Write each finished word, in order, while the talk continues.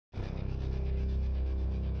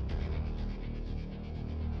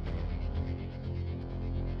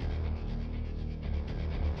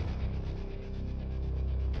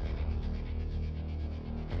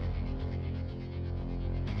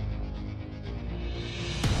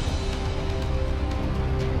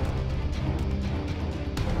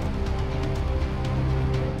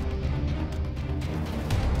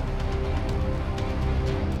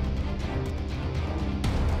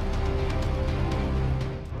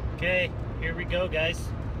Okay, here we go, guys.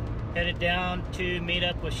 Headed down to meet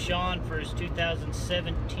up with Sean for his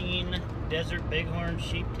 2017 Desert Bighorn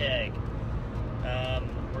sheep tag.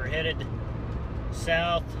 We're headed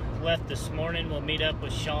south, left this morning. We'll meet up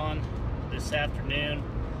with Sean this afternoon.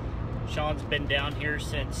 Sean's been down here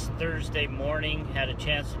since Thursday morning, had a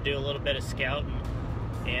chance to do a little bit of scouting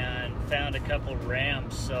and found a couple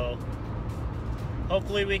rams. So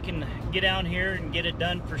hopefully we can get down here and get it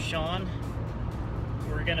done for Sean.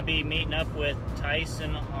 We're going to be meeting up with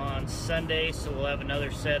Tyson on Sunday, so we'll have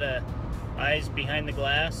another set of eyes behind the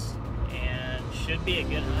glass and should be a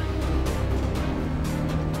good hunt.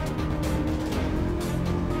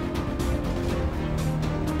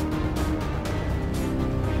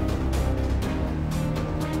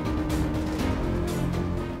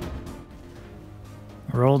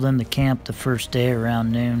 Rolled into camp the first day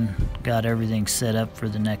around noon, got everything set up for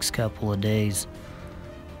the next couple of days.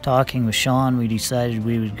 Talking with Sean, we decided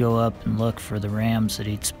we would go up and look for the rams that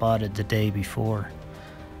he'd spotted the day before.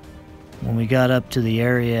 When we got up to the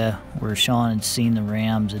area where Sean had seen the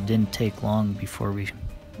rams, it didn't take long before we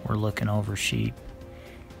were looking over sheep.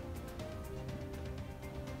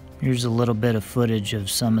 Here's a little bit of footage of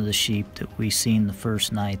some of the sheep that we seen the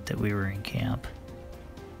first night that we were in camp.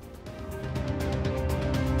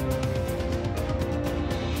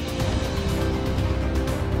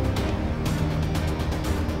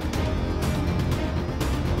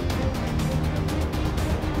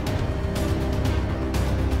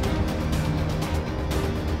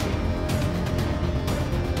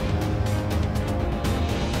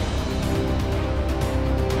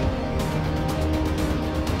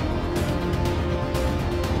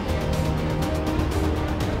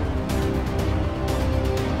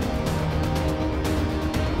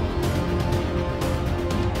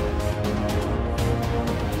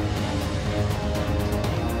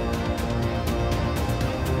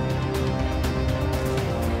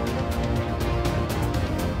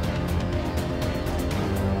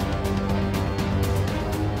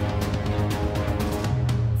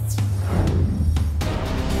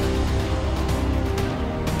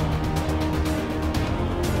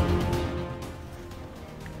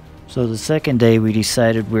 So the second day we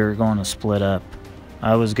decided we were going to split up.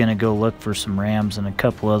 I was going to go look for some rams in a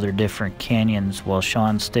couple other different canyons while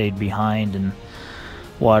Sean stayed behind and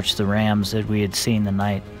watched the rams that we had seen the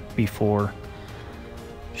night before.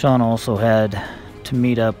 Sean also had to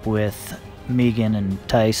meet up with Megan and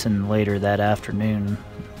Tyson later that afternoon.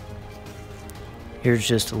 Here's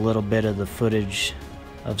just a little bit of the footage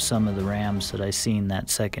of some of the rams that I seen that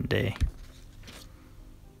second day.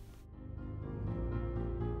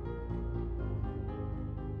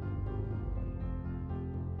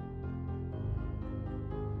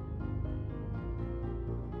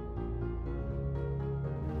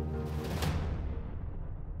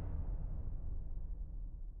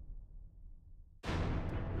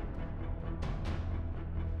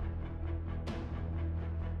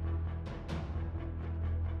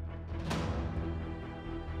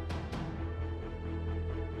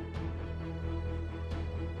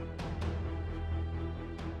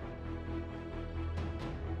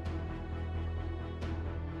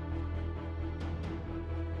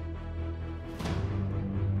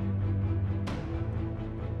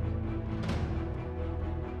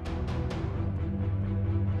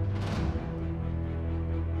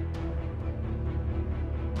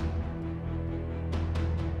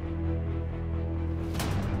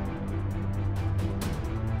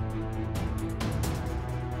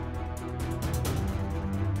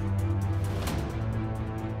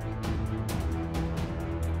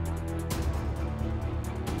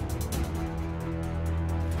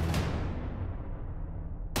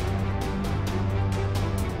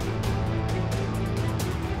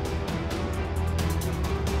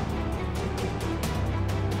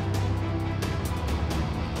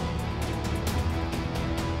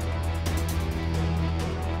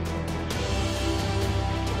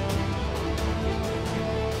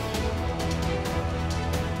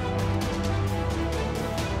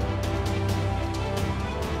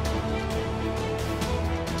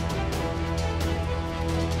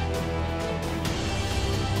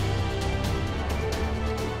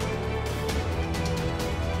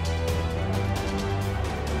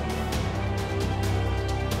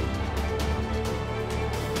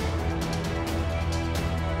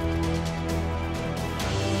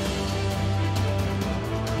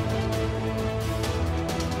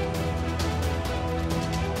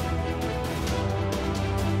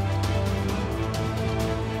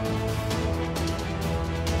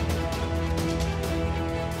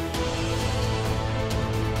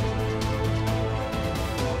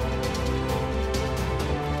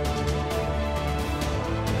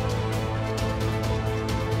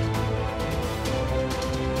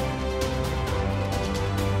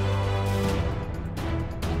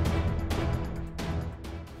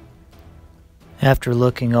 After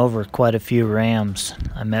looking over quite a few rams,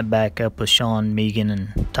 I met back up with Sean, Megan,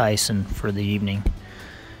 and Tyson for the evening.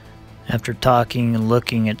 After talking and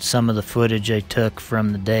looking at some of the footage I took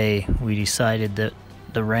from the day, we decided that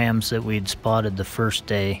the rams that we'd spotted the first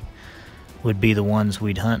day would be the ones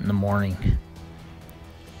we'd hunt in the morning.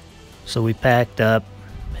 So we packed up,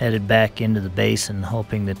 headed back into the basin,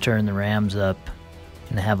 hoping to turn the rams up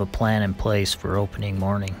and have a plan in place for opening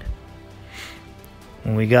morning.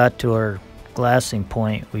 When we got to our glassing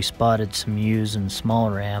point, we spotted some ewes and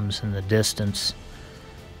small rams in the distance.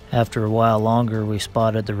 After a while longer, we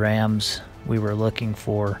spotted the rams we were looking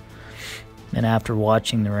for, and after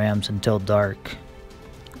watching the rams until dark,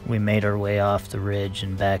 we made our way off the ridge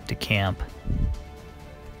and back to camp.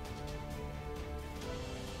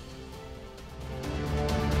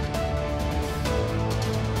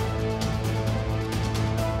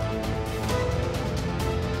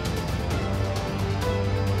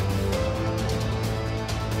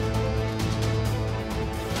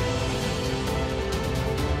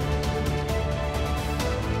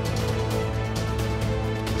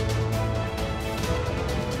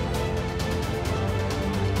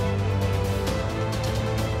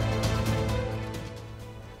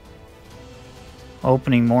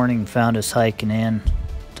 Opening morning found us hiking in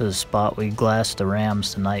to the spot we glassed the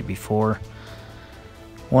rams the night before.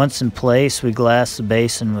 Once in place, we glassed the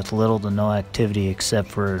basin with little to no activity except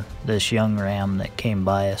for this young ram that came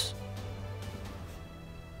by us.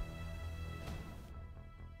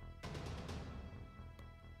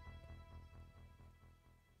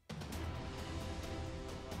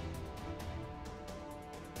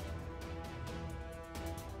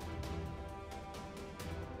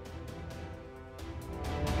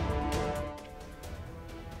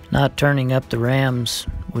 Not turning up the rams,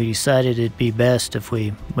 we decided it'd be best if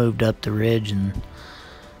we moved up the ridge and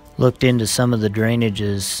looked into some of the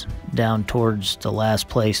drainages down towards the last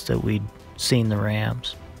place that we'd seen the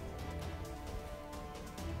rams.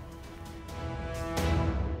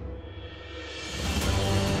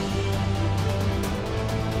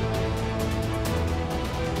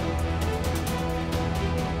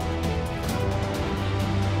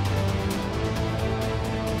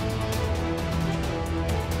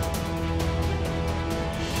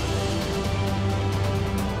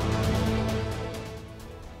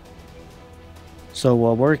 So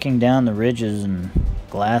while working down the ridges and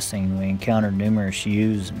glassing, we encountered numerous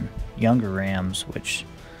ewes and younger rams, which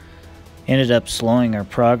ended up slowing our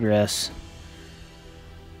progress.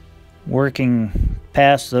 Working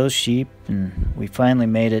past those sheep, and we finally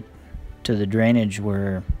made it to the drainage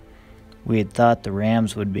where we had thought the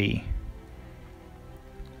rams would be.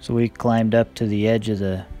 So we climbed up to the edge of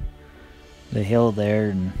the hill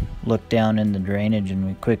there and looked down in the drainage, and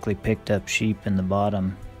we quickly picked up sheep in the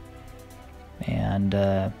bottom. And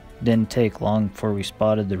didn't take long before we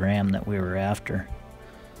spotted the ram that we were after.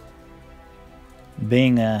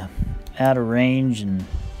 Being out of range, and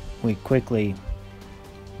we quickly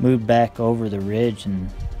moved back over the ridge and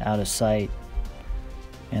out of sight,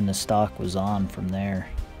 and the stalk was on from there.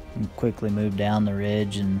 We quickly moved down the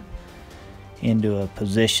ridge and into a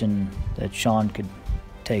position that Sean could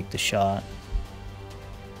take the shot.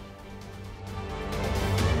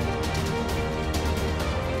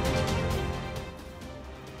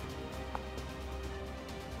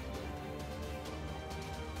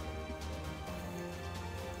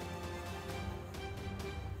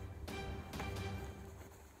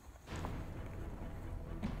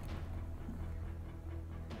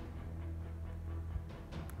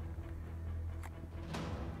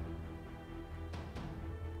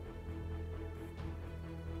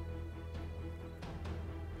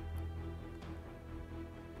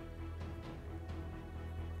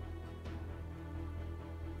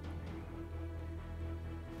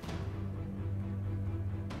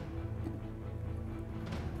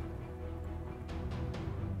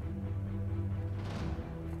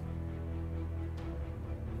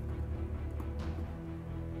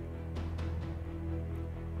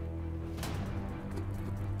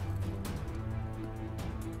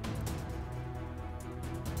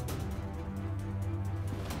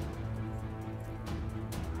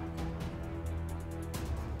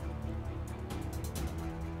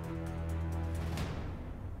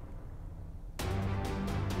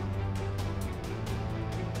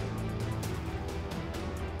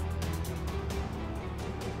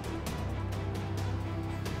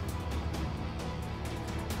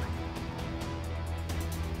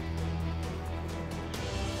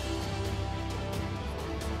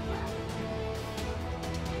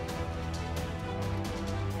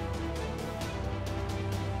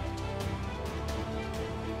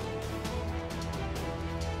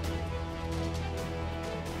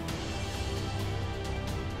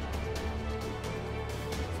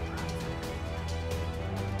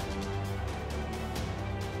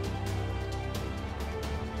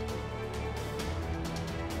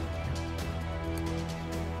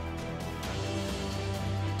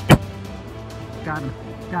 Got him.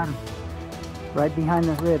 Got him. Right behind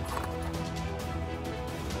the ribs.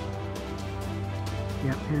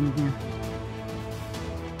 Yep, hit him again.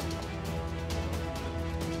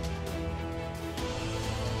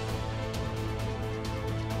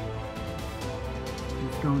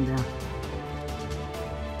 He's going down.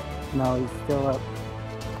 No, he's still up.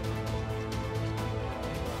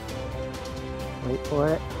 Wait for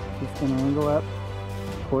it. He's going to angle up.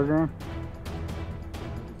 Quarter in.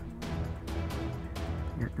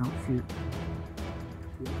 Yeah, don't shoot.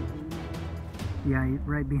 Yeah,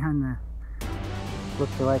 right behind the...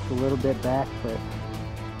 Looks like a little bit back, but...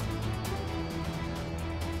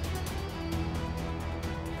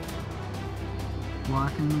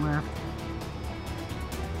 Walking left.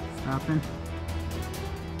 Stopping.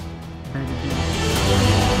 Bedded in.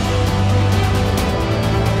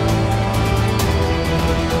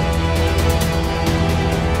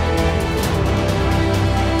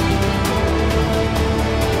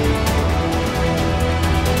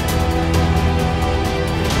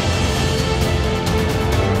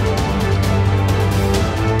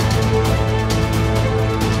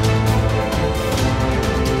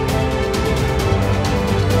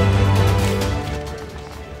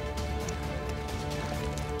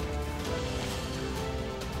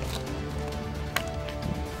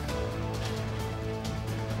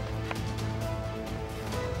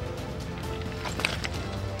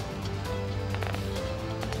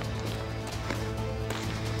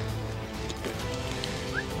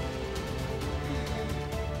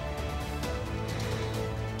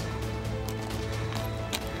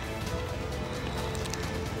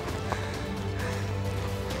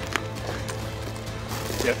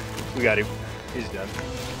 Yep, we got him. He's done.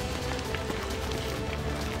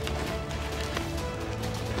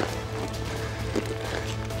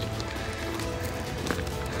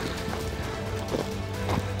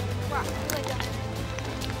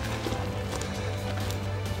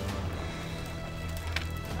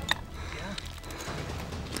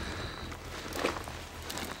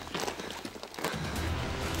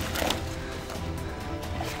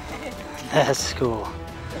 That's cool.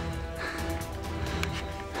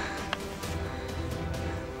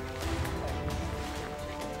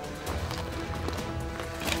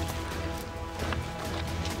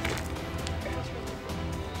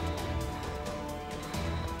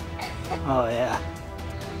 Oh yeah.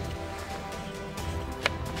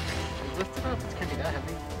 Lift it up, it's kind of that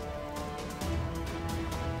heavy.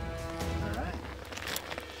 Alright.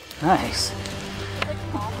 Nice.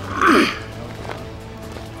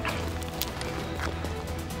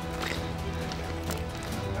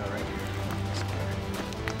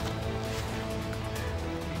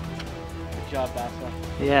 Good job, Bassa.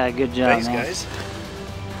 Yeah, good job, Thanks, man. guys.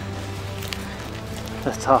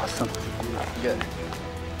 That's awesome. Good.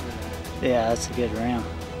 Yeah, that's a good ram.